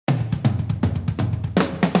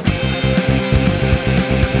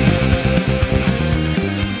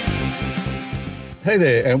Hey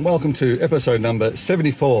there, and welcome to episode number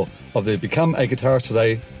 74 of the Become a Guitarist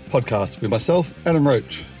Today podcast with myself, Adam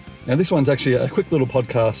Roach. Now, this one's actually a quick little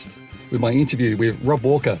podcast with my interview with Rob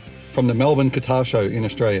Walker from the Melbourne Guitar Show in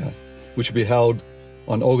Australia, which will be held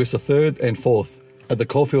on August the 3rd and 4th at the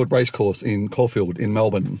Caulfield Racecourse in Caulfield in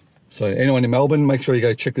Melbourne. So anyone in Melbourne, make sure you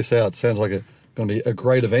go check this out. Sounds like going to be a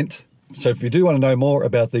great event. So if you do want to know more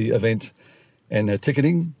about the event and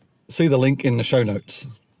ticketing, see the link in the show notes.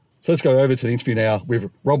 So let's go over to the interview now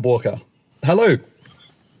with Rob Walker. Hello.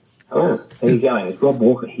 Hello. How are you going? It's Rob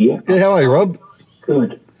Walker here. Yeah, how are you, Rob?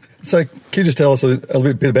 Good. So can you just tell us a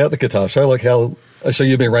little bit about the guitar show? Like so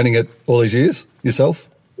you've been running it all these years yourself?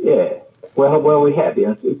 Yeah. Well, we have.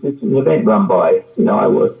 It's an event run by, I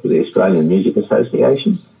work for the Australian Music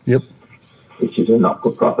Association. Yep. Which is a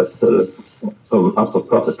not-for-profit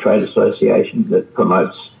trade association that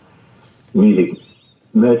promotes music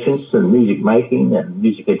merchants and music making and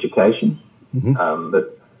music education. Mm-hmm.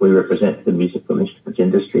 But we represent the musical instruments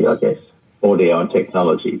industry, I guess, audio and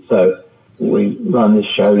technology. So we run this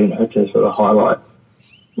show, to sort of highlight,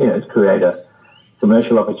 to create a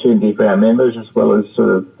commercial opportunity for our members, as well as sort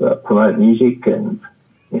of promote music and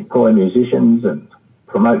employ musicians and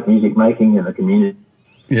promote music making in the community.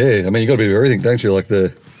 Yeah, I mean, you've got to be everything, don't you? Like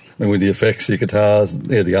with the effects, the guitars,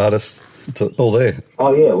 the artists, it's all there.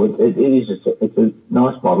 Oh, yeah, it is. It's a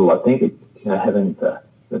nice model, I think, having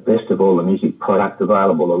the best of all the music product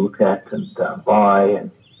available to look at and buy.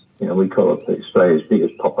 And, we call it Australia's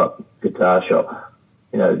biggest pop-up guitar shop.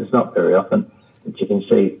 It's not very often that you can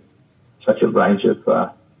see such a range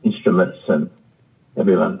of instruments, and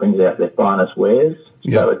everyone brings out their finest wares.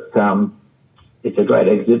 Yep. So it's a great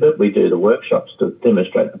exhibit. We do the workshops to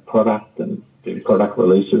demonstrate the product and do product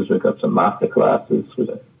releases. We've got some master classes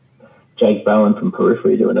with Jake Bowen from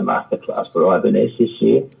Periphery doing a master class for Ibanez this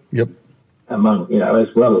year. Yep. Among,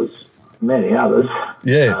 as well as many others.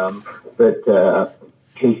 Yeah. But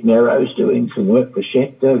Keith Merrow's doing some work for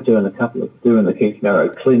Schecter, doing the Keith Merrow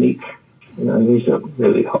Clinic. He's a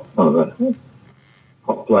really one of the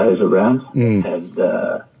hot players around. And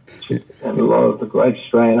a lot of the great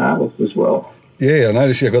Australian artists as well. Yeah, I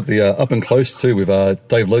noticed you got the Up and Close too with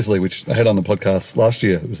Dave Leslie, which I had on the podcast last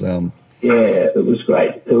year. It was yeah, it was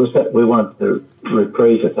great. We wanted to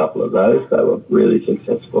reprise a couple of those. They were really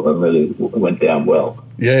successful and really went down well.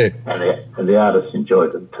 Yeah, and the artists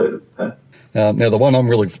enjoyed them too. Now the one I'm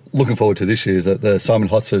really looking forward to this year is that the Simon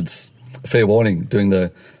Hotsid's Fair Warning doing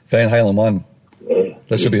the Van Halen one. Yeah,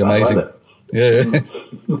 that should be amazing. Yeah.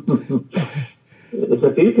 There's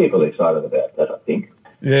a few people excited about that, I think.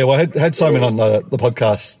 Yeah, well, I had Simon on the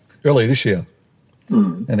podcast earlier this year,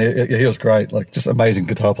 and he was great, like just amazing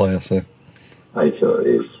guitar player. So, he sure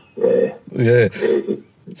is. Yeah.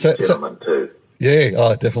 Gentleman too.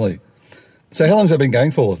 Yeah, definitely. So, how long has it been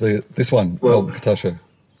going for? This one, Melbourne Guitar Show.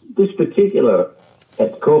 This particular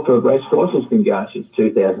at Caulfield Racecourse has been going since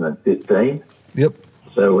 2015. Yep.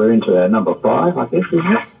 So we're into our number 5, I guess, isn't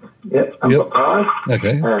it? Yep, number 5.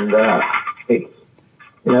 Okay.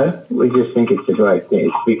 And we just think it's a great thing.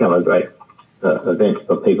 It's become a great event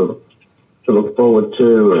for people to look forward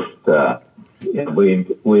to.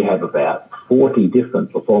 We have about 40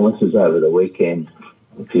 different performances over the weekend,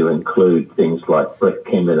 if you include things like Brett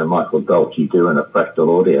Kendrick and Michael Dolce doing a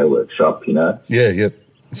fractal audio workshop, Yeah, yep.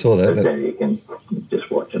 I saw that. But then you can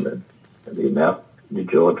just watch them and your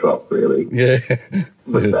jaw drop, really. Yeah.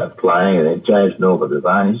 With that playing. And then James Norbert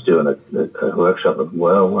Devane, he's doing a workshop as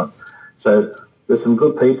well. So there's some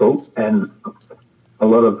good people and a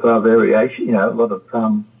lot of variation, a lot of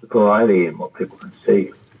variety in what people can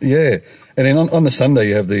see. Yeah. And then on the Sunday,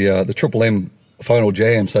 you have the Triple M Final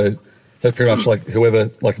Jam. So that's pretty much like whoever,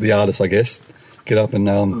 like the artist, I guess, get up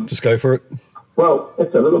and just go for it. Well,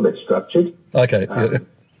 it's a little bit structured. Okay. Yeah.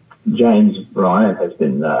 James Ryan has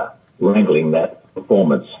been wrangling that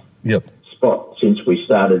performance spot since we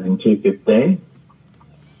started in 2015.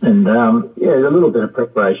 And, there's a little bit of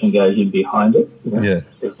preparation goes in behind it.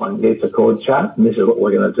 Everyone gets a chord chart, and this is what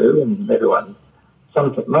we're going to do, and everyone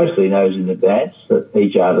mostly knows in advance that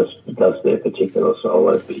each artist does their particular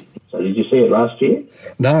solo piece. So did you see it last year?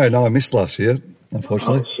 No, I missed last year,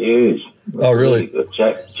 unfortunately. Oh, it's huge. Really? Good.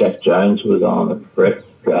 Jack Jones was on, and Brett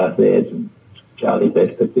Garthed, and Charlie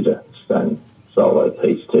Bedford did a stunning solo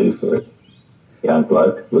piece too for a young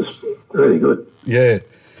bloke. It was really good. Yeah.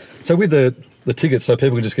 So with the tickets, so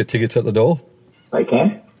people can just get tickets at the door? They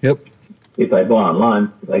can. Yep. If they buy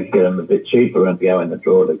online, they can get them a bit cheaper and go in the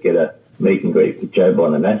draw to get a meet and greet with Joe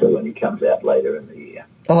Bonamassa when he comes out later in the year.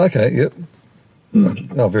 Oh, okay, yep.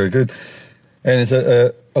 Oh, very good. And is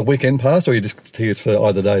it a weekend pass, or you just tickets for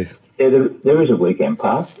either day? Yeah, there is a weekend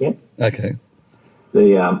pass, yeah. Okay.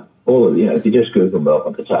 The all of if you just Google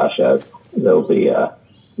Melbourne Guitar Show, there'll be a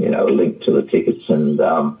link to the tickets, and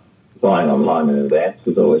buying online in advance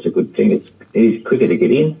is always a good thing. It's quicker to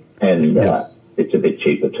get in, and it's a bit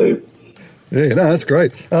cheaper too. Yeah, no, that's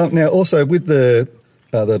great. Now, also with the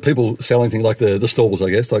people selling things like the stalls, I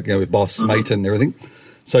guess, like with Boss, Mate, and everything.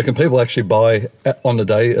 So, can people actually buy on the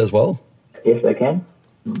day as well? Yes, they can.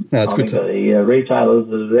 No, it's good. The retailers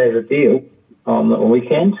are there to deal on the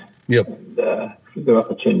weekend. Yep. And, it's a good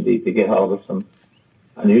opportunity to get hold of some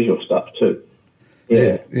unusual stuff too.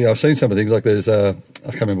 Yeah, I've seen some of the things like there's I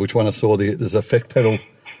can't remember which one I saw. There's Effect Pedal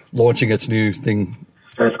launching its new thing.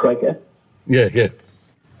 That's Quaker. Yeah. Yeah,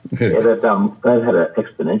 they've had an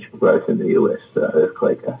exponential growth in the US,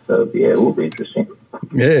 Quaker. So it will be interesting.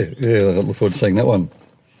 Yeah, I look forward to seeing that one.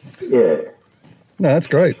 Yeah. No, that's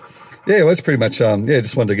great. Yeah, well, that's pretty much.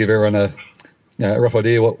 Just wanted to give everyone a rough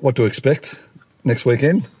idea what to expect next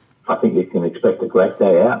weekend. I think you can expect a great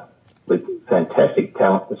day out with fantastic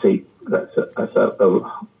talent to see. That's a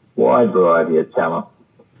wide variety of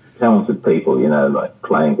talented people, like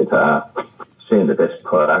playing guitar, seeing the best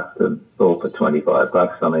product, and all for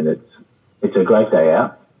 $25. I mean, it's a great day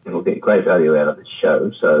out. You'll get great value out of this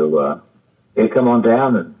show. So, come on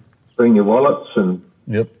down and bring your wallets and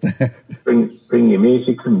bring your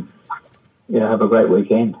music and have a great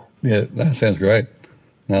weekend. Yeah, that sounds great.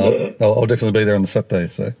 No, I'll definitely be there on the Saturday.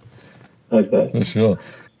 So, okay, for sure.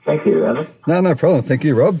 Thank you, Alan. No problem. Thank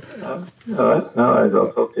you, Rob. All right. No worries.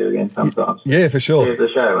 I'll talk to you again sometime. Yeah, for sure. See you at the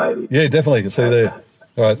show, maybe. Yeah, definitely. See you there.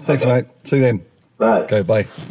 All right. Thanks, mate. See you then. Bye. Okay, bye.